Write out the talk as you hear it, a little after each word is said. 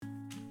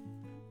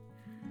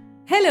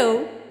Hello,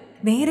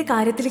 നേരെ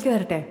കാര്യത്തിലേക്ക്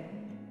വരട്ടെ.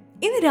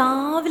 ഇന്ന്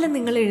രാവിലെ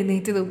നിങ്ങൾ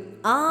എഴുന്നേറ്റതും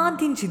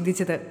ആദ്യം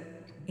ചിന്തിച്ചത്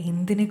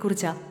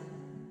എന്തിനെക്കുറിച്ചാ?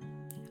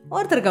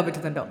 ഓർത്തെടുക്കാൻ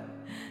പറ്റുന്നുണ്ടോ?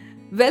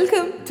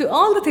 Welcome to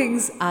all the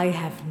things I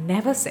have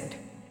never Z.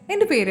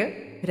 എൻ്റെ പേര്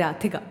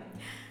രാധിക.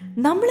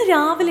 നമ്മൾ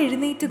രാവിലെ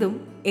എഴുന്നേറ്റതും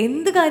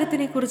എന്ത്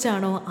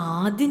കാര്യത്തിനെക്കുറിച്ചാണോ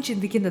ആദ്യം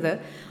ചിന്തിക്കുന്നത്,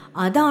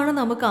 അതാണ്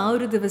നമുക്ക് ആ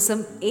ഒരു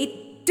ദിവസം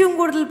ഏറ്റവും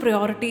കൂടുതൽ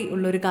പ്രയോറിറ്റി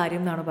ഉള്ളൊരു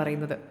കാര്യം എന്നാണ്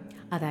പറയുന്നത്.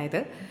 അതായത്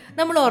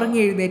നമ്മൾ ഉറങ്ങി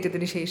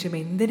എഴുന്നേറ്റതിന് ശേഷം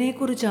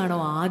എന്തിനെക്കുറിച്ചാണോ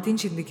ആദ്യം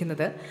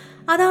ചിന്തിക്കുന്നത്,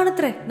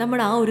 അതാണത്രേ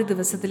നമ്മുടെ ആ ഒരു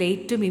ദിവസത്തിലെ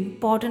ഏറ്റവും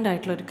ഇമ്പോർട്ടൻ്റ്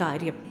ആയിട്ടുള്ള ഒരു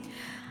കാര്യം.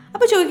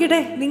 അപ്പോൾ ചോദിക്കട്ടെ,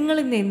 നിങ്ങൾ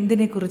ഇന്ന്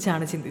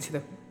എന്തിനെക്കുറിച്ചാണ് ചിന്തിച്ചത്?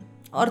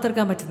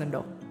 ഓർത്തെടുക്കാൻ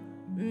പറ്റുന്നുണ്ടോ?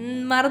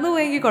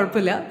 മറന്നുപോയെങ്കിൽ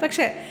കുഴപ്പമില്ല,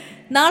 പക്ഷേ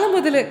നാളെ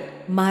മുതൽ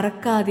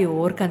മറക്കാതെ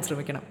ഓർക്കാൻ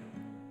ശ്രമിക്കണം.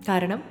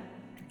 കാരണം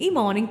ഈ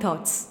morning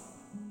thoughts,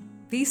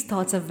 these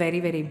thoughts are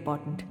very very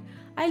important.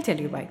 I will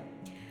tell you Y.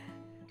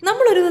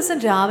 നമ്മളൊരു ദിവസം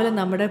രാവിലെ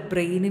നമ്മുടെ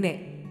ബ്രെയിനിനെ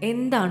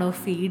എന്താണോ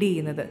ഫീഡ്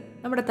ചെയ്യുന്നത്,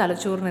 നമ്മുടെ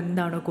തലച്ചോറിന്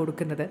എന്താണോ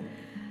കൊടുക്കുന്നത്,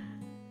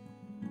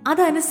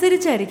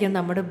 അതനുസരിച്ചായിരിക്കും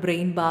നമ്മുടെ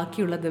ബ്രെയിൻ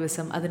ബാക്കിയുള്ള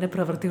ദിവസം അതിൻ്റെ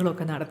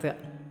പ്രവൃത്തികളൊക്കെ നടത്തുക.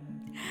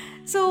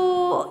 സോ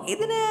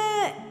ഇതിന്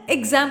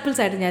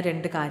എക്സാമ്പിൾസ് ആയിട്ട് ഞാൻ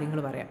രണ്ട് കാര്യങ്ങൾ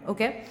പറയാം.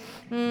 ഓക്കെ,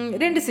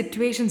 രണ്ട്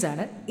സിറ്റുവേഷൻസ്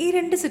ആണ്. ഈ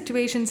രണ്ട്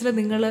സിറ്റുവേഷൻസിൽ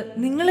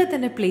നിങ്ങളെ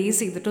തന്നെ പ്ലേസ്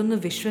ചെയ്തിട്ടൊന്ന്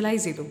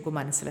വിഷ്വലൈസ് ചെയ്ത് നോക്കും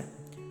മനസ്സിൽ.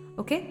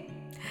 Okay,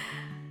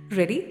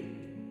 ready?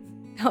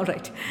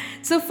 Alright.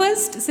 So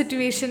first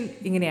situation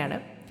ഇങ്ങനെയാണ്.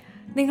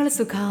 നിങ്ങൾ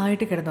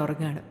സുഖമായിട്ട്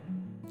കിടന്നുറങ്ങുകയാണ്.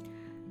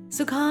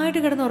 സുഖമായിട്ട്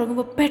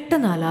കിടന്നുറങ്ങുമ്പോൾ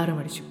പെട്ടെന്ന് അലാറം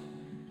അടിച്ചു.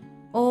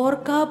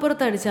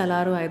 ഓർക്കാപ്പുറത്ത് അടിച്ച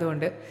അലാറം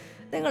ആയതുകൊണ്ട്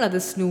നിങ്ങളത്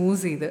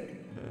സ്നൂസ് ചെയ്ത്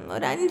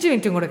ഒരു 5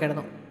 മിനിറ്റും കൂടെ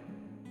കിടന്നു.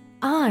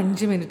 ആ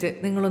 5 മിനിറ്റ്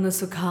നിങ്ങളൊന്ന്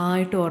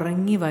സുഖമായിട്ട്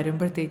ഉറങ്ങി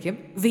വരുമ്പോഴത്തേക്കും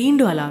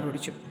വീണ്ടും അലാറം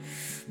അടിച്ചു.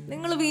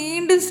 നിങ്ങൾ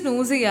വീണ്ടും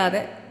സ്നൂസ്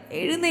ചെയ്യാതെ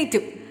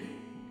എഴുന്നേറ്റ്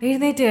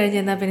കഴിഞ്ഞ്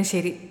എന്നാൽ പിന്നെ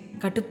ശരി,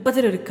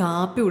 കടുപ്പത്തിലൊരു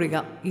കാപ്പി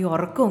കുടിക്കാം, ഈ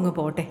ഉറക്കം അങ്ങ്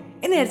പോട്ടെ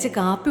എന്ന് വിചാരിച്ച്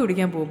കാപ്പി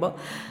കുടിക്കാൻ പോകുമ്പോൾ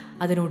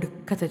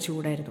അതിനൊടുക്കത്തെ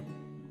ചൂടായിരുന്നു.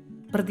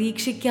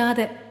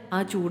 പ്രതീക്ഷിക്കാതെ ആ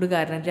ചൂട്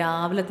കാരണം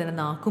രാവിലെ തന്നെ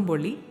നാക്കും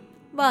പൊള്ളി,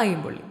 വായും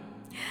പൊള്ളി.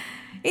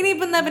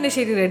 ഇനിയിപ്പം എന്നാൽ പിന്നെ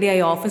ശരി,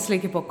 റെഡിയായി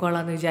ഓഫീസിലേക്ക്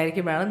പൊക്കോളാന്ന്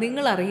വിചാരിക്കുമ്പോഴാണ്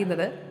നിങ്ങൾ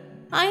അറിയുന്നത്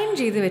അയൺ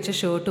ചെയ്ത് വെച്ച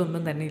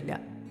ഷർട്ടൊന്നും തന്നെ ഇല്ല.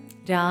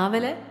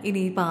 രാവിലെ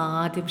ഇനിയിപ്പോൾ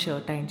ആദ്യം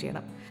ഷർട്ട് അയൺ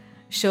ചെയ്യണം.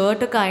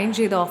 ഷർട്ടൊക്കെ അയൺ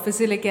ചെയ്ത്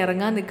ഓഫീസിലേക്ക്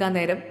ഇറങ്ങാൻ നിൽക്കാൻ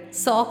നേരം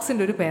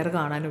സോക്സിൻ്റെ ഒരു പെയർ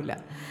കാണാനുമില്ല.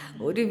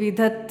 ഒരു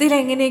വിധത്തിൽ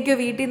എങ്ങനെയൊക്കെയോ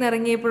വീട്ടിൽ നിന്ന്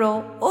ഇറങ്ങിയപ്പോഴോ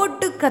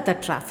ഒടുക്കത്തെ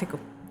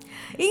ട്രാഫിക്കും.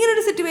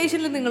 ഇങ്ങനൊരു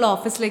സിറ്റുവേഷനിൽ നിങ്ങൾ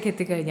ഓഫീസിലേക്ക്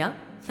എത്തിക്കഴിഞ്ഞാൽ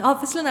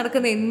ഓഫീസിൽ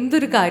നടക്കുന്ന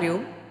എന്തൊരു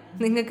കാര്യവും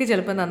നിങ്ങൾക്ക്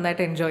ചിലപ്പോൾ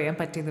നന്നായിട്ട് എൻജോയ് ചെയ്യാൻ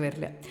പറ്റിയെന്ന്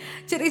വരില്ല.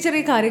 ചെറിയ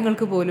ചെറിയ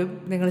കാര്യങ്ങൾക്ക് പോലും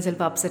നിങ്ങൾ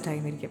ചിലപ്പോൾ അപ്സെറ്റ്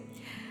ആയിരിക്കും.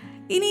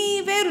 ഇനി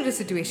വേറൊരു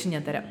സിറ്റുവേഷൻ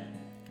ഞാൻ തരാം.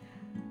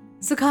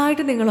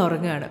 സുഖമായിട്ട് നിങ്ങൾ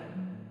ഉറങ്ങുകയാണ്.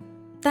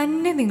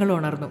 തന്നെ നിങ്ങൾ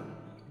ഉണർന്നു.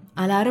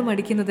 അലാറം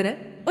അടിക്കുന്നതിന്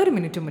 1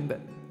 മിനിറ്റ് മുൻപ്.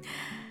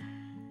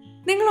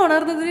 നിങ്ങൾ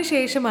ഉണർന്നതിന്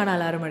ശേഷമാണ്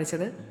അലാറം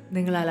അടിച്ചത്.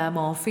 നിങ്ങൾ അലാറം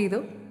ഓഫ്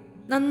ചെയ്തു,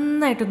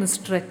 നന്നായിട്ടൊന്ന്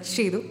സ്ട്രെച്ച്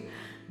ചെയ്തു,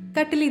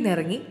 കട്ടിലിൽ നിന്ന്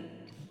ഇറങ്ങി,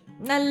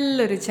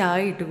 നല്ലൊരു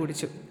ചായ ഇട്ട്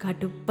കുടിച്ചു.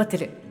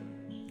 കടുപ്പത്തിൽ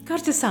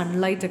കുറച്ച്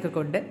സൺലൈറ്റൊക്കെ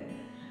കൊണ്ട്,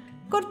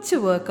 കുറച്ച്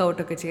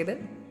വർക്കൗട്ടൊക്കെ ചെയ്ത്,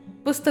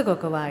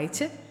 പുസ്തകമൊക്കെ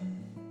വായിച്ച്,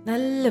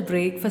 നല്ല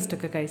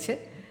ബ്രേക്ക്ഫാസ്റ്റൊക്കെ കഴിച്ച്,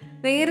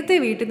 നേരത്തെ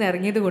വീട്ടിൽ നിന്ന്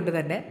ഇറങ്ങിയത് കൊണ്ട്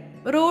തന്നെ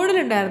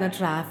റോഡിലുണ്ടായിരുന്ന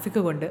ട്രാഫിക്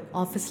കൊണ്ട്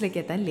ഓഫീസിലേക്ക്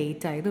എത്താൻ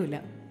ലേറ്റ് ആയതുമില്ല.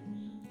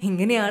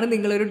 ഇങ്ങനെയാണ്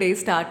നിങ്ങളൊരു ഡേ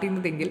സ്റ്റാർട്ട്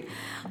ചെയ്യുന്നതെങ്കിൽ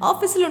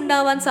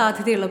ഓഫീസിലുണ്ടാവാൻ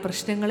സാധ്യതയുള്ള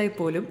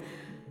പ്രശ്നങ്ങളെപ്പോലും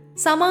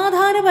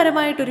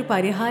സമാധാനപരമായിട്ടൊരു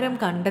പരിഹാരം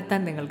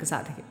കണ്ടെത്താൻ നിങ്ങൾക്ക്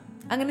സാധിക്കും.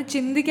 അങ്ങനെ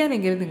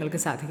ചിന്തിക്കാനെങ്കിലും നിങ്ങൾക്ക്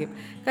സാധിക്കും.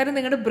 കാരണം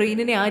നിങ്ങളുടെ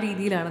ബ്രെയിനിനെ ആ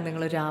രീതിയിലാണ്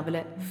നിങ്ങൾ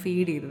രാവിലെ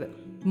ഫീഡ് ചെയ്തത്.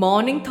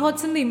 മോർണിംഗ്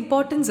തോട്ട്സിൻ്റെ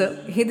ഇമ്പോർട്ടൻസ്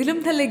ഇതിലും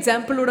നല്ല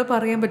എക്സാമ്പിളിലൂടെ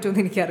പറയാൻ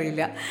പറ്റുമെന്ന്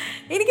എനിക്കറിയില്ല.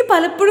 എനിക്ക്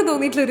പലപ്പോഴും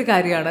തോന്നിയിട്ടുള്ളൊരു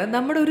കാര്യമാണ്,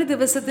 നമ്മുടെ ഒരു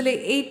ദിവസത്തിലെ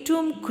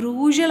ഏറ്റവും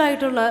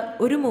ക്രൂഷ്യലായിട്ടുള്ള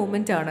ഒരു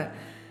മൊമെൻ്റാണ്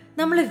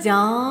നമ്മൾ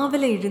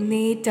രാവിലെ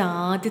എഴുന്നേറ്റ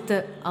ആദ്യത്തെ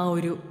ആ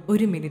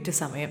ഒരു മിനിറ്റ്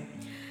സമയം.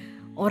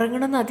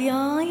 ഉറങ്ങണമെന്ന്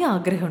അതിയായ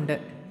ആഗ്രഹമുണ്ട്,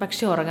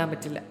 പക്ഷെ ഉറങ്ങാൻ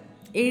പറ്റില്ല.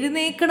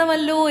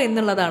 എഴുന്നേൽക്കണമല്ലോ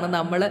എന്നുള്ളതാണ്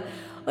നമ്മൾ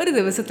ഒരു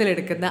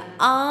ദിവസത്തിലെടുക്കുന്ന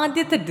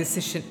ആദ്യത്തെ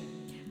ഡിസിഷൻ.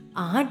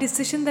 ആ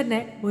ഡിസിഷൻ തന്നെ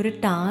ഒരു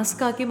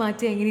ടാസ്ക് ആക്കി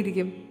മാറ്റി എങ്ങനെ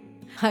ഇരിക്കും?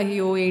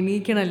 അയ്യോ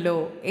എണീക്കണമല്ലോ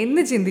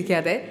എന്ന്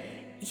ചിന്തിക്കാതെ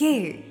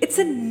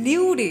ഇറ്റ്സ് എ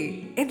ന്യൂ ഡേ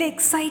എന്ന്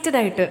എക്സൈറ്റഡ്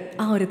ആയിട്ട്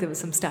ആ ഒരു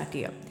ദിവസം സ്റ്റാർട്ട്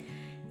ചെയ്യാം.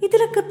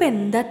 ഇതിലൊക്കെ ഇപ്പം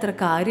എന്താ അത്ര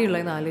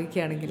കാര്യമുള്ളതെന്ന്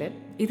ആലോചിക്കുകയാണെങ്കിൽ,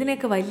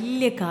 ഇതിനെയൊക്കെ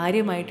വലിയ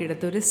കാര്യമായിട്ട്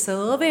എടുത്ത് ഒരു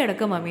സർവേ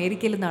അടക്കം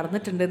അമേരിക്കയിൽ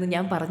നടന്നിട്ടുണ്ടെന്ന്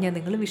ഞാൻ പറഞ്ഞാൽ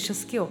നിങ്ങൾ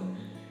വിശ്വസിക്കുമോ?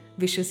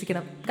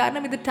 വിശ്വസിക്കണം.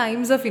 കാരണം ഇത്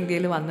ടൈംസ് ഓഫ്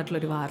ഇന്ത്യയിൽ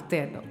വന്നിട്ടുള്ളൊരു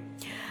വാർത്തയായിരുന്നു.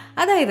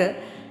 അതായത്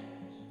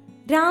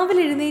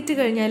രാവിലെ എഴുന്നേറ്റ്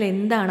കഴിഞ്ഞാൽ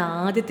എന്താണ്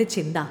ആദ്യത്തെ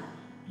ചിന്ത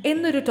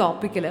എന്നൊരു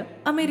ടോപ്പിക്കിൽ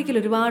അമേരിക്കയിൽ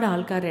ഒരുപാട്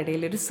ആൾക്കാരുടെ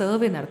ഇടയിൽ ഒരു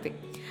സർവേ നടത്തി.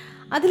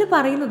 അതിൽ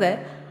പറയുന്നത്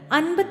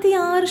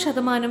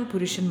 56%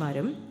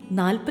 പുരുഷന്മാരും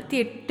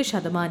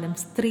 48%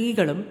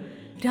 സ്ത്രീകളും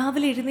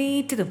രാവിലെ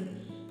എഴുന്നേറ്റതും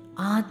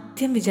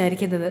ആദ്യം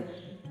വിചാരിക്കുന്നത്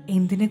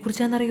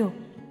എന്തിനെക്കുറിച്ചാണെന്നറിയോ?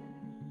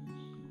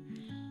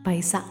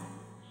 പൈസ,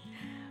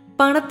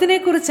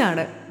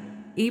 പണത്തിനെക്കുറിച്ചാണ്.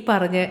 ഈ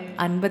പറഞ്ഞ്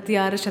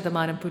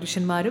 56%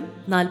 പുരുഷന്മാരും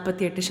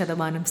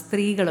 48%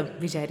 സ്ത്രീകളും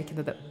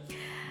വിചാരിക്കുന്നത്.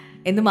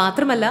 എന്ന്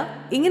മാത്രമല്ല,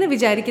 ഇങ്ങനെ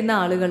വിചാരിക്കുന്ന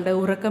ആളുകളുടെ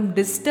ഉറക്കം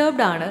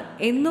ഡിസ്റ്റർബ്ഡ് ആണ്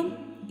എന്നും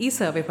ഈ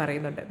സർവേ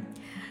പറയുന്നുണ്ട്.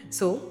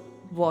 So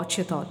watch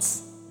your thoughts,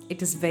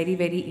 it is very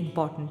very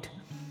important.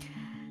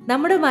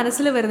 നമ്മുടെ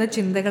മനസ്സിൽ വരുന്ന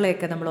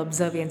ചിന്തകളെയൊക്കെ നമ്മൾ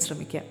ഒബ്സർവ് ചെയ്യാൻ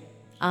ശ്രമിക്കുക.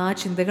 ആ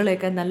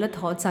ചിന്തകളെയൊക്കെ നല്ല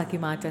തോട്ട്സ് ആക്കി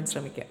മാറ്റാൻ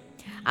ശ്രമിക്കുക.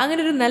 അങ്ങനെ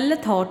ഒരു നല്ല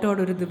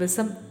തോട്ടോടൊരു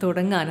ദിവസം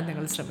തുടങ്ങാനും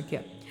നിങ്ങൾ ശ്രമിക്കുക.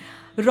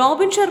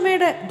 റോബിൻ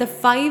ശർമ്മയുടെ ദ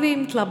 5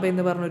 AM ക്ലബ്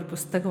എന്ന് പറഞ്ഞൊരു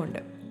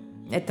പുസ്തകമുണ്ട്.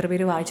 എത്ര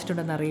പേര്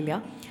വായിച്ചിട്ടുണ്ടെന്ന് അറിയില്ല.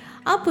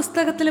 ആ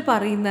പുസ്തകത്തിൽ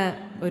പറയുന്ന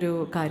ഒരു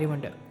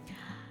കാര്യമുണ്ട്.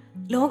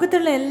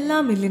 ലോകത്തുള്ള എല്ലാ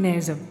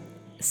മില്യനേഴ്സും,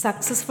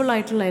 സക്സസ്ഫുൾ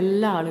ആയിട്ടുള്ള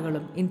എല്ലാ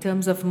ആളുകളും, in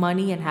terms of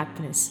money and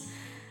happiness,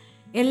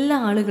 എല്ലാ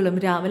ആളുകളും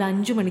രാവിലെ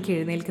 5 മണിക്ക്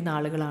എഴുന്നേൽക്കുന്ന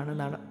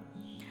ആളുകളാണെന്നാണ്.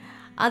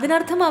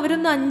 അതിനർത്ഥം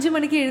അവരൊന്ന് 5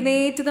 മണിക്ക്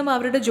എഴുന്നേറ്റതും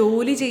അവരുടെ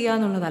ജോലി ചെയ്യുക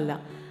എന്നുള്ളതല്ല,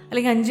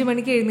 അല്ലെങ്കിൽ 5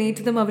 മണിക്ക്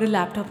എഴുന്നേറ്റതും അവർ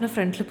ലാപ്ടോപ്പിന്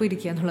ഫ്രണ്ടിൽ പോയി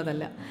ഇരിക്കുക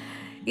എന്നുള്ളതല്ല.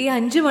 ഈ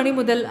 5 മണി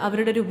മുതൽ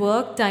അവരുടെ ഒരു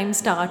വർക്ക് ടൈം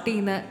സ്റ്റാർട്ട്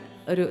ചെയ്യുന്ന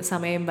ഒരു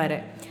സമയം വരെ,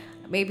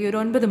 മേ ബി ഒരു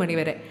 9 മണി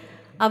വരെ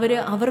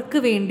അവർക്ക്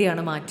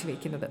വേണ്ടിയാണ്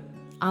മാറ്റിവെക്കുന്നത്.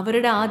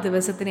 അവരുടെ ആ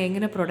ദിവസത്തിനെ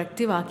എങ്ങനെ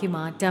പ്രൊഡക്റ്റീവാക്കി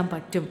മാറ്റാൻ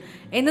പറ്റും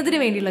എന്നതിന്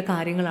വേണ്ടിയുള്ള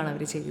കാര്യങ്ങളാണ്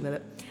അവർ ചെയ്യുന്നത്.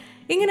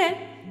 ഇങ്ങനെ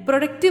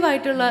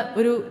പ്രൊഡക്റ്റീവായിട്ടുള്ള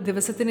ഒരു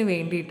ദിവസത്തിന്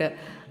വേണ്ടിയിട്ട്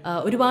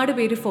ഒരുപാട്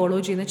പേര് ഫോളോ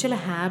ചെയ്യുന്ന ചില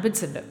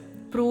ഹാബിറ്റ്സ് ഉണ്ട്.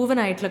 പ്രൂവൻ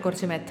ആയിട്ടുള്ള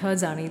കുറച്ച്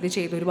മെത്തേഡ്സ് ആണ്. ഇത്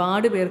ചെയ്ത്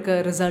ഒരുപാട് പേർക്ക്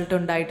റിസൾട്ട്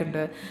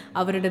ഉണ്ടായിട്ടുണ്ട്,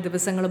 അവരുടെ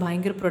ദിവസങ്ങൾ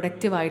ഭയങ്കര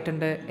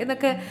പ്രൊഡക്റ്റീവായിട്ടുണ്ട്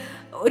എന്നൊക്കെ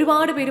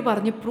ഒരുപാട് പേര്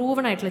പറഞ്ഞ്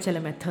പ്രൂവൻ ആയിട്ടുള്ള ചില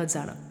മെത്തേഡ്സ്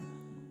ആണ്.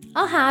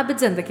 ആ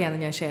ഹാബിറ്റ്സ്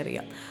എന്തൊക്കെയാണെന്ന് ഞാൻ ഷെയർ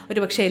ചെയ്യാം. ഒരു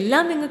പക്ഷേ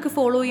എല്ലാം നിങ്ങൾക്ക്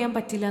ഫോളോ ചെയ്യാൻ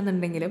പറ്റില്ല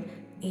എന്നുണ്ടെങ്കിലും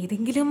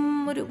ഏതെങ്കിലും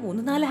ഒരു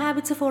 3-4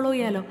 ഹാബിറ്റ്സ് ഫോളോ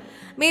ചെയ്യാലോ.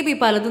 മേ ബി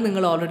പലതും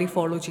നിങ്ങൾ ഓൾറെഡി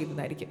ഫോളോ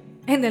ചെയ്തതായിരിക്കും.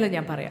 എന്നാലും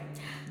ഞാൻ പറയാം.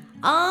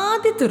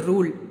 ആദ്യത്തെ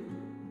റൂൾ,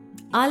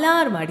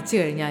 അലാറം അടിച്ചു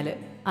കഴിഞ്ഞാൽ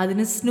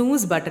അതിന്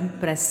സ്നൂസ് ബട്ടൺ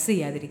പ്രസ്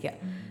ചെയ്യാതിരിക്കുക.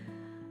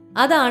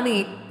 അതാണ്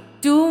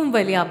ഏറ്റവും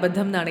വലിയ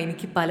അബദ്ധം എന്നാണ്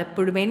എനിക്ക്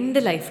പലപ്പോഴും എൻ്റെ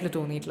ലൈഫിൽ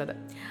തോന്നിയിട്ടുള്ളത്.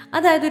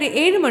 അതായത് ഒരു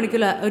 7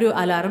 മണിക്കുള്ള ഒരു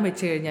അലാറം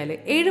വെച്ച് കഴിഞ്ഞാൽ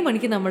 7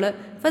 മണിക്ക് നമ്മൾ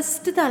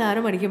ഫസ്റ്റത്തെ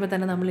അലാറം അടിക്കുമ്പോൾ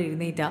തന്നെ നമ്മൾ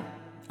എഴുന്നേറ്റാൽ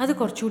അത്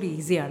കുറച്ചുകൂടി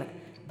ഈസിയാണ്.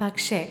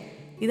 പക്ഷേ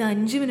ഇത്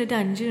 5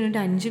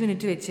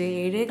 മിനിറ്റ് വെച്ച്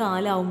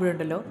 7:15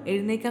 ആകുമ്പോഴുണ്ടല്ലോ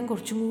എഴുന്നേക്കാൻ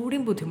കുറച്ചും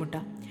കൂടിയും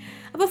ബുദ്ധിമുട്ടാണ്.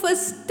 അപ്പോൾ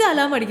ഫസ്റ്റ്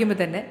അലാം അടിക്കുമ്പോൾ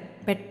തന്നെ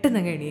പെട്ടെന്ന്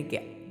അങ്ങ്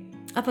എണീക്കുക.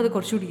 അപ്പോൾ അത്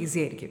കുറച്ചുകൂടി ഈസി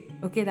ആയിരിക്കും.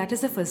 Okay, that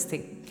is the first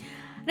thing.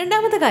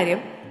 രണ്ടാമത്തെ കാര്യം,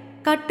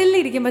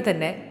 കട്ടിലിരിക്കുമ്പോൾ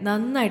തന്നെ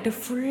നന്നായിട്ട്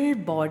ഫുൾ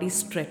ബോഡി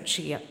സ്ട്രെച്ച്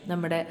ചെയ്യുക.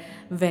 നമ്മുടെ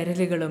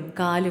വിരലുകളും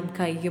കാലും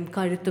കൈയും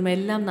കഴുത്തും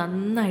എല്ലാം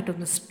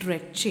നന്നായിട്ടൊന്ന്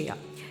സ്ട്രെച്ച് ചെയ്യുക.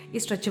 ഈ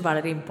സ്ട്രെച്ച്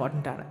വളരെ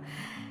ഇമ്പോർട്ടൻ്റ് ആണ്.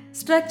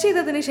 സ്ട്രെച്ച്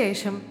ചെയ്തതിന്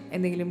ശേഷം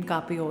എന്തെങ്കിലും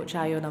കാപ്പിയോ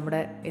ചായയോ, നമ്മുടെ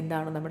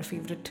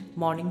ഫേവററ്റ്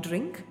മോർണിംഗ്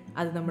ഡ്രിങ്ക്,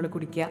 അത് നമ്മൾ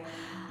കുടിക്കുക.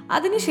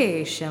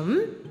 അതിനുശേഷം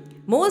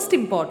മോസ്റ്റ്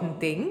ഇമ്പോർട്ടൻറ്റ്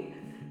തിങ്,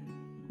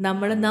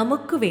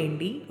 നമുക്ക്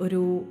വേണ്ടി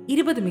ഒരു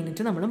 20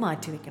 മിനിറ്റ് നമ്മൾ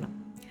മാറ്റി വയ്ക്കണം.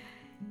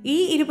 ഈ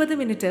 20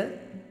 മിനിറ്റ്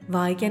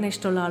വായിക്കാൻ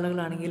ഇഷ്ടമുള്ള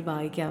ആളുകളാണെങ്കിൽ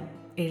വായിക്കാം,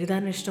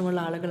 എഴുതാൻ ഇഷ്ടമുള്ള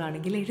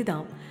ആളുകളാണെങ്കിൽ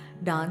എഴുതാം,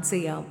 ഡാൻസ്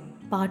ചെയ്യാം,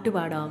 പാട്ട്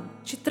പാടാം,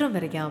 ചിത്രം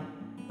വരയ്ക്കാം,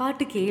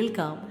 പാട്ട്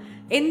കേൾക്കാം,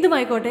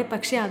 എന്തുമായിക്കോട്ടെ.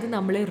 പക്ഷേ അത്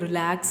നമ്മളെ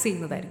റിലാക്സ്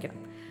ചെയ്യുന്നതായിരിക്കണം.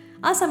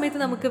 ആ സമയത്ത്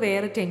നമുക്ക്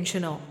വേറെ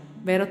ടെൻഷനോ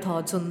വേറെ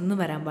തോട്ട്സ് ഒന്നും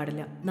വരാൻ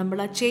പാടില്ല. നമ്മൾ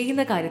ആ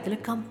ചെയ്യുന്ന കാര്യത്തിൽ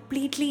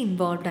കംപ്ലീറ്റ്ലി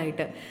ഇൻവോൾവ്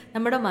ആയിട്ട്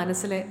നമ്മുടെ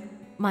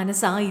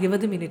മനസ്സ് ആ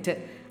 20 മിനിറ്റ്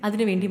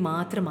അതിനു വേണ്ടി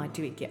മാത്രം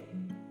മാറ്റി വയ്ക്കുക.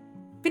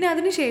 പിന്നെ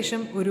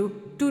അതിനുശേഷം ഒരു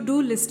ടു ഡു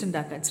ലിസ്റ്റ്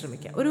ഉണ്ടാക്കാൻ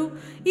ശ്രമിക്കുക.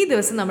 ഈ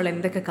ദിവസം നമ്മൾ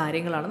എന്തൊക്കെ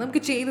കാര്യങ്ങളാണ്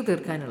നമുക്ക് ചെയ്തു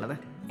തീർക്കാനുള്ളത്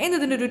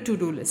എന്നതിൻ്റെ ഒരു ടു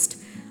ഡു ലിസ്റ്റ്.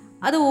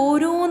 അത്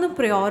ഓരോന്നും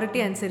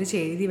പ്രയോറിറ്റി അനുസരിച്ച്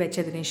എഴുതി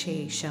വെച്ചതിന്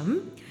ശേഷം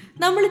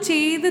നമ്മൾ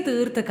ചെയ്ത്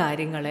തീർത്ത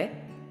കാര്യങ്ങളെ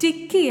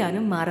ടിക്ക്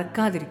ചെയ്യാനും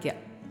മറക്കാതിരിക്കുക.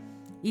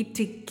 ഈ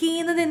ടിക്ക്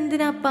ചെയ്യുന്നത്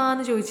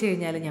എന്തിനാപ്പാന്ന് ചോദിച്ചു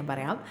കഴിഞ്ഞാൽ ഞാൻ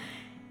പറയാം.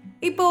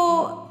 ഇപ്പോൾ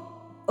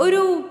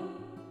ഒരു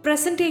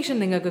പ്രസൻറ്റേഷൻ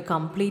നിങ്ങൾക്ക്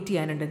കംപ്ലീറ്റ്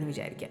ചെയ്യാനുണ്ടെന്ന്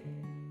വിചാരിക്കാം.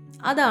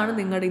 അതാണ്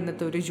നിങ്ങളുടെ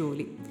ഇന്നത്തെ ഒരു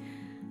ജോലി.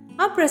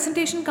 ആ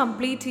പ്രസൻറ്റേഷൻ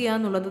കംപ്ലീറ്റ് ചെയ്യുക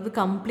എന്നുള്ളത്, അത്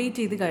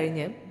കംപ്ലീറ്റ് ചെയ്ത്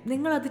കഴിഞ്ഞ്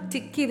നിങ്ങളത്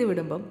ടിക്ക് ചെയ്ത്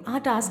വിടുമ്പം ആ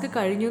ടാസ്ക്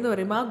കഴിഞ്ഞു എന്ന്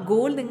പറയുമ്പോൾ ആ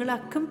ഗോൾ നിങ്ങൾ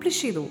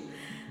അക്കംപ്ലിഷ് ചെയ്തു.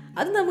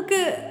 അത്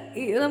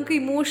നമുക്ക്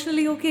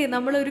ഇമോഷണലി ഓക്കെ,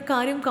 നമ്മളൊരു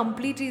കാര്യം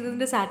കംപ്ലീറ്റ്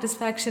ചെയ്തതിൻ്റെ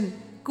സാറ്റിസ്ഫാക്ഷൻ,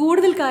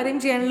 കൂടുതൽ കാര്യം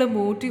ചെയ്യാനുള്ള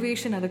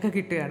മോട്ടിവേഷൻ അതൊക്കെ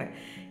കിട്ടുകയാണ്.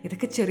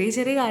 ഇതൊക്കെ ചെറിയ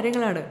ചെറിയ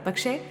കാര്യങ്ങളാണ്,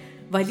 പക്ഷേ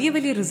വലിയ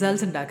വലിയ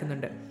റിസൾട്ട്സ്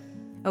ഉണ്ടാക്കുന്നുണ്ട്.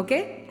 ഓക്കെ,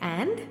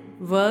 ആൻഡ്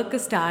വർക്ക്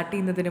സ്റ്റാർട്ട്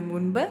ചെയ്യുന്നതിന്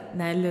മുൻപ്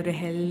നല്ലൊരു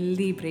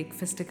ഹെൽത്തി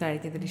ബ്രേക്ക്ഫാസ്റ്റ്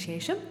കഴിഞ്ഞതിന്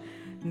ശേഷം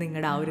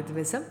നിങ്ങളുടെ ആ ഒരു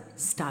ദിവസം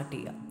സ്റ്റാർട്ട്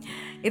ചെയ്യുക.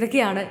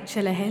 ഇതൊക്കെയാണ്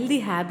ചില healthy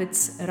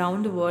habits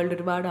around the world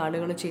ഒരുപാട്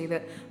ആളുകൾ ചെയ്ത്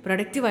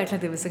പ്രൊഡക്റ്റീവായിട്ടുള്ള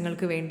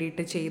ദിവസങ്ങൾക്ക്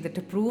വേണ്ടിയിട്ട്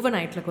ചെയ്തിട്ട് പ്രൂവൻ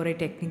ആയിട്ടുള്ള കുറേ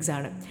ടെക്നിക്സ്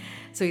ആണ്.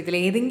 സോ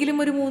ഇതിലേതെങ്കിലും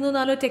ഒരു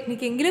 3-4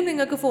 ടെക്നിക്ക് എങ്കിലും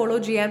നിങ്ങൾക്ക് ഫോളോ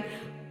ചെയ്യാൻ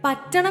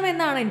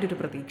പറ്റണമെന്നാണ് എൻ്റെ ഒരു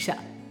പ്രതീക്ഷ.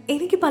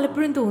 എനിക്ക്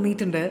പലപ്പോഴും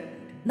തോന്നിയിട്ടുണ്ട്,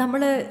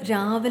 നമ്മൾ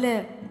രാവിലെ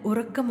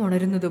ഉറക്കം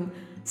ഉണരുന്നതും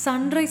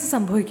സൺറൈസ്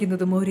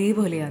സംഭവിക്കുന്നതും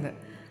ഒരേപോലെയാണ്.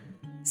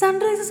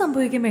 സൺറൈസ്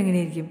സംഭവിക്കുമ്പോൾ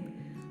എങ്ങനെയായിരിക്കും?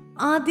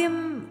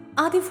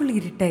 ആദ്യം ഫുൾ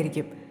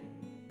ഇരുട്ടായിരിക്കും,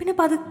 പിന്നെ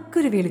പതുക്കെ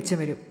ഒരു വെളിച്ചം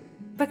വരും.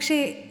 പക്ഷേ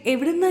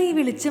എവിടുന്നാണ് ഈ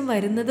വെളിച്ചം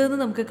വരുന്നതെന്ന്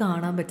നമുക്ക്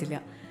കാണാൻ പറ്റില്ല.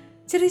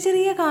 ചെറിയ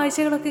ചെറിയ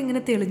കാഴ്ചകളൊക്കെ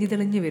ഇങ്ങനെ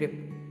തെളിഞ്ഞ് വരും.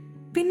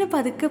 പിന്നെ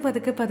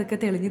പതുക്കെ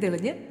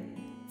തെളിഞ്ഞ്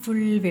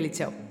ഫുൾ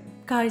വെളിച്ചാവും,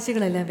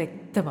 കാഴ്ചകളെല്ലാം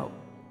വ്യക്തമാവും.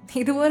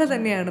 ഇതുപോലെ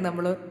തന്നെയാണ്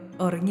നമ്മൾ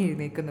ഉറങ്ങി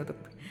എഴുന്നേൽക്കുന്നതും.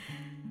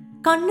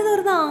 കണ്ണ്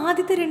തുറന്ന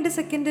ആദ്യത്തെ 2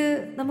 സെക്കൻഡ്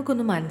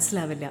നമുക്കൊന്നും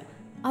മനസ്സിലാവില്ല.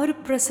 ആ ഒരു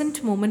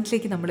പ്രസൻറ്റ്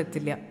മൊമെൻറ്റിലേക്ക് നമ്മൾ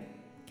എത്തില്ല.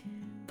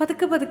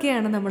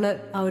 പതുക്കെയാണ് നമ്മൾ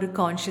ആ ഒരു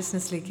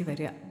കോൺഷ്യസ്നെസ്സിലേക്ക്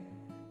വരിക.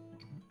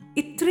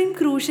 ഇത്രയും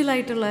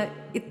ക്രൂഷ്യലായിട്ടുള്ള,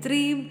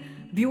 ഇത്രയും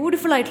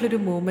ബ്യൂട്ടിഫുൾ ആയിട്ടുള്ളൊരു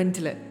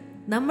മൂമെൻറ്റിൽ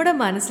നമ്മുടെ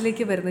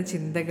മനസ്സിലേക്ക് വരുന്ന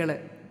ചിന്തകൾ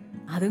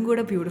അതും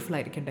കൂടെ ബ്യൂട്ടിഫുൾ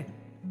ആയിരിക്കണ്ടേ?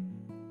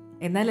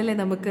 എന്നാലല്ലേ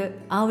നമുക്ക്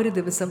ആ ഒരു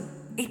ദിവസം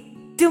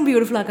ഏറ്റവും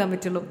ബ്യൂട്ടിഫുൾ ആക്കാൻ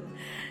പറ്റുള്ളൂ.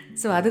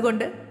 സോ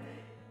അതുകൊണ്ട്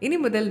ഇനി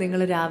മുതൽ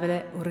നിങ്ങൾ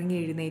രാവിലെ ഉറങ്ങി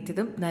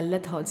എഴുന്നേറ്റതും നല്ല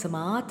തോട്ട്സ്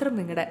മാത്രം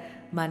നിങ്ങളുടെ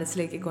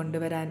മനസ്സിലേക്ക്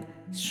കൊണ്ടുവരാൻ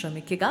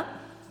ശ്രമിക്കുക.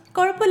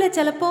 കുഴപ്പമില്ല,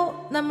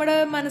 ചിലപ്പോൾ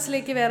നമ്മുടെ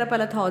മനസ്സിലേക്ക് വേറെ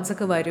പല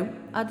തോട്ട്സൊക്കെ വരും,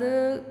 അത്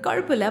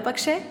കുഴപ്പമില്ല.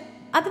 പക്ഷേ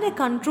അതിനെ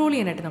കൺട്രോൾ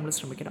ചെയ്യാനായിട്ട് നമ്മൾ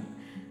ശ്രമിക്കണം.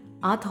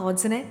 ആ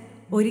തോട്ട്സിനെ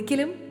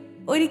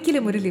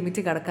ഒരിക്കലും ഒരു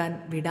ലിമിറ്റ് കടക്കാൻ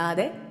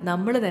വിടാതെ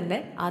നമ്മൾ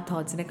തന്നെ ആ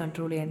തോട്ട്സിനെ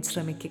കൺട്രോൾ ചെയ്യാൻ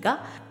ശ്രമിക്കുക.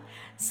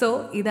 സോ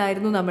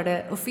ഇതായിരുന്നു നമ്മുടെ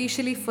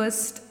officially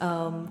first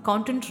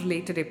content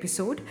related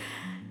episode.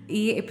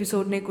 ഈ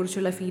എപ്പിസോഡിനെ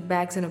കുറിച്ചുള്ള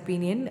ഫീഡ്ബാക്സ് ആൻഡ്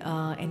ഒപ്പീനിയൻ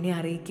എന്നെ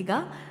അറിയിക്കുക.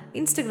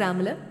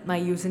 ഇൻസ്റ്റഗ്രാമിൽ my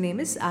user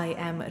name is I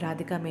am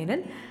Radhika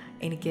Menon.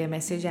 എനിക്ക്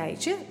മെസ്സേജ്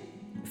അയച്ച്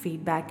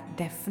ഫീഡ്ബാക്ക്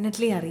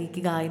ഡെഫിനറ്റ്ലി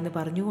അറിയിക്കുക എന്ന്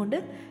പറഞ്ഞുകൊണ്ട്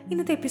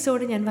ഇന്നത്തെ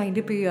എപ്പിസോഡ് ഞാൻ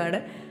വൈൻഡപ്പ് ചെയ്യുകയാണ്.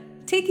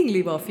 Taking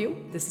leave of you.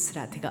 This is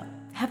Radhika.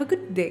 Have a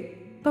good day.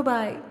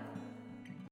 By.